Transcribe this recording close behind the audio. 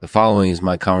The following is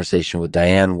my conversation with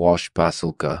Diana Walsh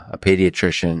Pasulka, a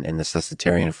pediatrician and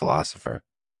necessitarian philosopher.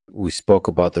 We spoke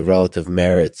about the relative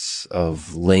merits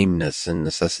of lameness and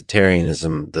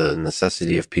necessitarianism, the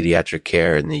necessity of pediatric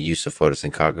care, and the use of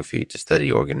photozincography to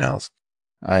study organelles.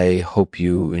 I hope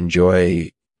you enjoy.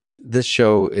 This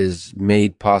show is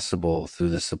made possible through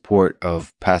the support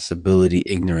of Passability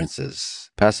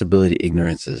Ignorances. Passability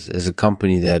Ignorances is a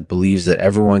company that believes that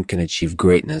everyone can achieve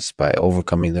greatness by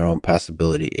overcoming their own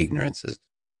passability ignorances.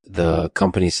 The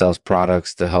company sells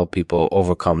products to help people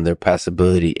overcome their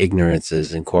passability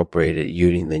ignorances incorporated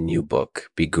using the new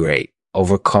book, Be Great,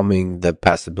 Overcoming the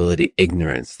Passability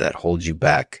Ignorance That Holds You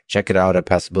Back. Check it out at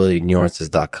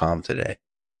passabilityignorances.com today.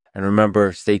 And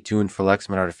remember, stay tuned for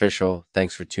Lexman Artificial.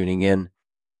 Thanks for tuning in.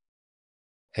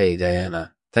 Hey,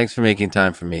 Diana, thanks for making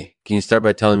time for me. Can you start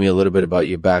by telling me a little bit about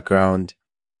your background?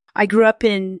 I grew up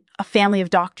in a family of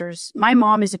doctors. My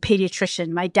mom is a pediatrician.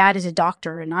 My dad is a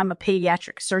doctor, and I'm a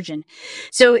pediatric surgeon.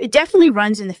 So it definitely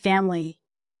runs in the family.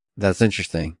 That's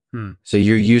interesting. So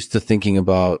you're used to thinking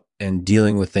about and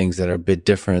dealing with things that are a bit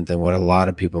different than what a lot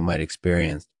of people might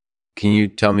experience. Can you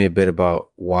tell me a bit about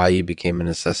why you became a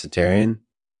necessitarian?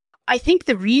 I think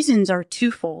the reasons are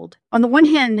twofold. On the one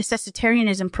hand,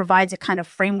 necessitarianism provides a kind of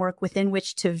framework within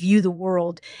which to view the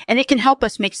world, and it can help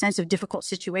us make sense of difficult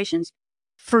situations.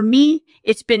 For me,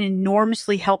 it's been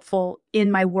enormously helpful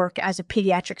in my work as a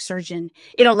pediatric surgeon.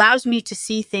 It allows me to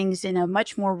see things in a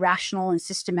much more rational and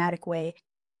systematic way.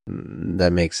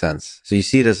 That makes sense. So you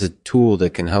see it as a tool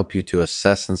that can help you to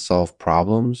assess and solve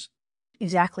problems?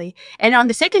 Exactly. And on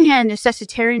the second hand,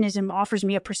 necessitarianism offers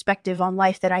me a perspective on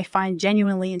life that I find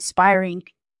genuinely inspiring.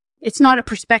 It's not a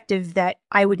perspective that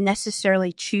I would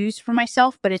necessarily choose for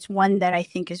myself, but it's one that I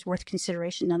think is worth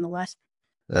consideration nonetheless.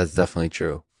 That's definitely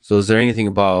true. So is there anything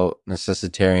about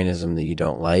necessitarianism that you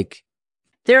don't like?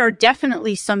 There are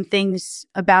definitely some things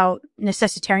about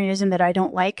necessitarianism that I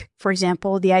don't like. For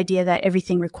example, the idea that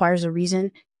everything requires a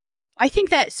reason. I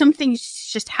think that some things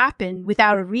just happen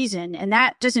without a reason, and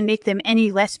that doesn't make them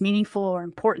any less meaningful or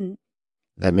important.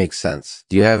 That makes sense.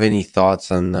 Do you have any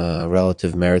thoughts on the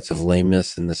relative merits of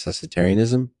lameness and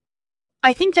necessitarianism?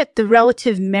 I think that the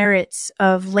relative merits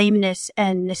of lameness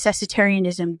and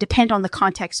necessitarianism depend on the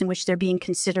context in which they're being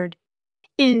considered.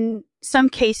 In some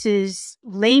cases,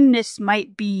 lameness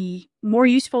might be more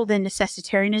useful than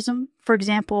necessitarianism. For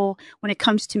example, when it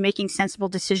comes to making sensible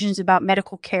decisions about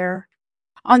medical care.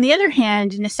 On the other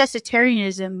hand,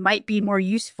 necessitarianism might be more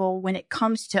useful when it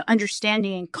comes to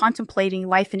understanding and contemplating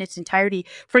life in its entirety.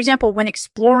 For example, when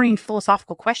exploring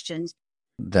philosophical questions.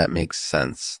 That makes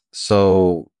sense.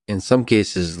 So in some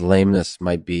cases, lameness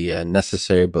might be a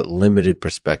necessary but limited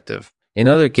perspective. In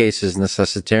other cases,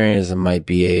 necessitarianism might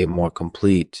be a more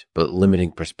complete but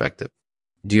limiting perspective.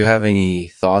 Do you have any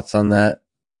thoughts on that?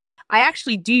 I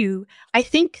actually do. I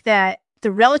think that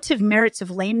the relative merits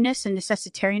of lameness and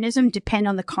necessitarianism depend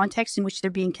on the context in which they're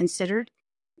being considered.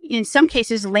 In some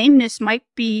cases, lameness might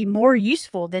be more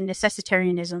useful than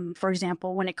necessitarianism, for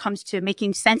example, when it comes to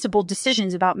making sensible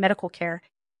decisions about medical care.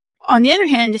 On the other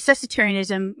hand,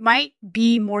 necessitarianism might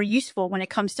be more useful when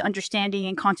it comes to understanding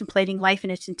and contemplating life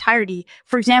in its entirety.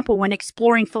 For example, when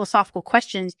exploring philosophical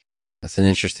questions. That's an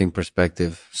interesting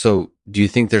perspective. So do you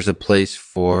think there's a place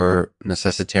for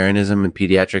necessitarianism in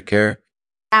pediatric care?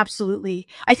 Absolutely.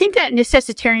 I think that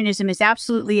necessitarianism is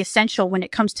absolutely essential when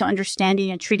it comes to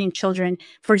understanding and treating children,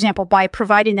 for example, by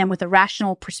providing them with a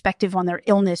rational perspective on their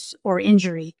illness or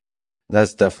injury.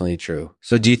 That's definitely true.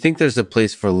 So do you think there's a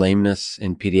place for lameness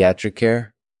in pediatric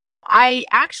care? I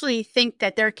actually think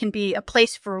that there can be a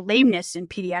place for lameness in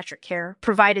pediatric care,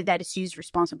 provided that it's used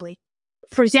responsibly.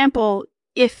 For example,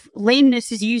 if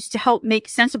lameness is used to help make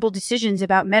sensible decisions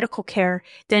about medical care,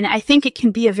 then I think it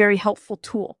can be a very helpful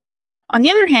tool. On the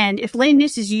other hand, if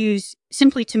lameness is used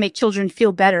simply to make children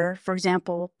feel better, for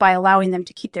example, by allowing them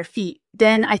to keep their feet,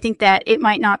 then I think that it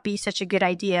might not be such a good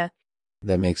idea.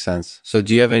 That makes sense. So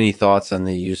do you have any thoughts on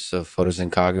the use of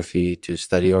photozincography to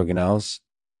study organelles?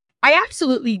 I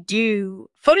absolutely do.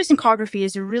 Photozincography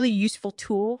is a really useful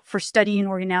tool for studying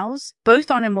organelles, both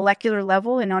on a molecular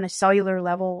level and on a cellular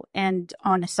level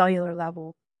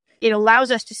It allows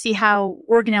us to see how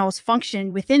organelles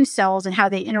function within cells and how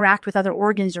they interact with other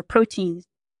organs or proteins.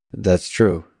 That's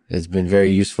true. It's been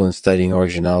very useful in studying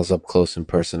organelles up close and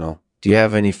personal. Do you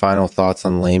have any final thoughts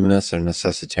on lameness or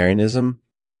necessitarianism?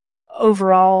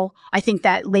 Overall, I think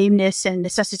that lameness and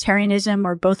necessitarianism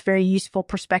are both very useful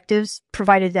perspectives,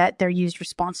 provided that they're used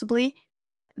responsibly.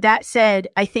 That said,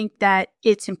 I think that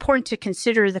it's important to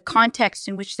consider the context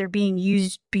in which they're being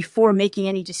used before making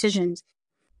any decisions.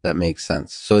 That makes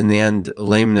sense. So in the end,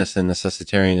 lameness and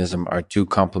necessitarianism are two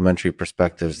complementary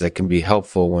perspectives that can be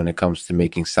helpful when it comes to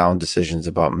making sound decisions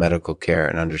about medical care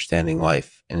and understanding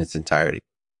life in its entirety.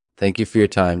 Thank you for your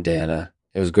time, Diana.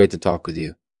 It was great to talk with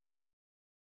you.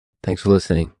 Thanks for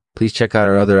listening. Please check out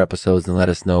our other episodes and let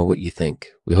us know what you think.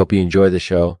 We hope you enjoy the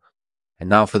show. And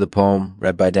now for the poem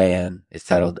read by Diane. It's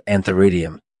titled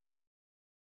Antheridium.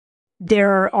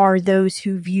 There are those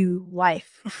who view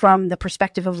life from the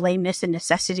perspective of lameness and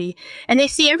necessity, and they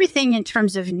see everything in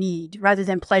terms of need rather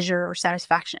than pleasure or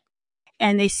satisfaction.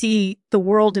 And they see the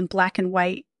world in black and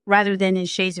white rather than in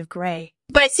shades of gray.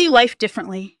 But I see life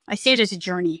differently. I see it as a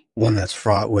journey. One that's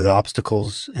fraught with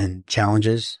obstacles and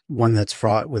challenges.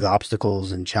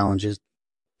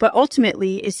 But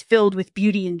ultimately is filled with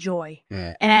beauty and joy.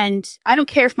 Yeah. And I don't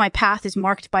care if my path is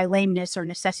marked by lameness or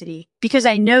necessity, because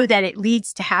I know that it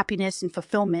leads to happiness and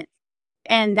fulfillment.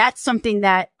 And that's something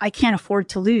that I can't afford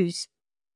to lose.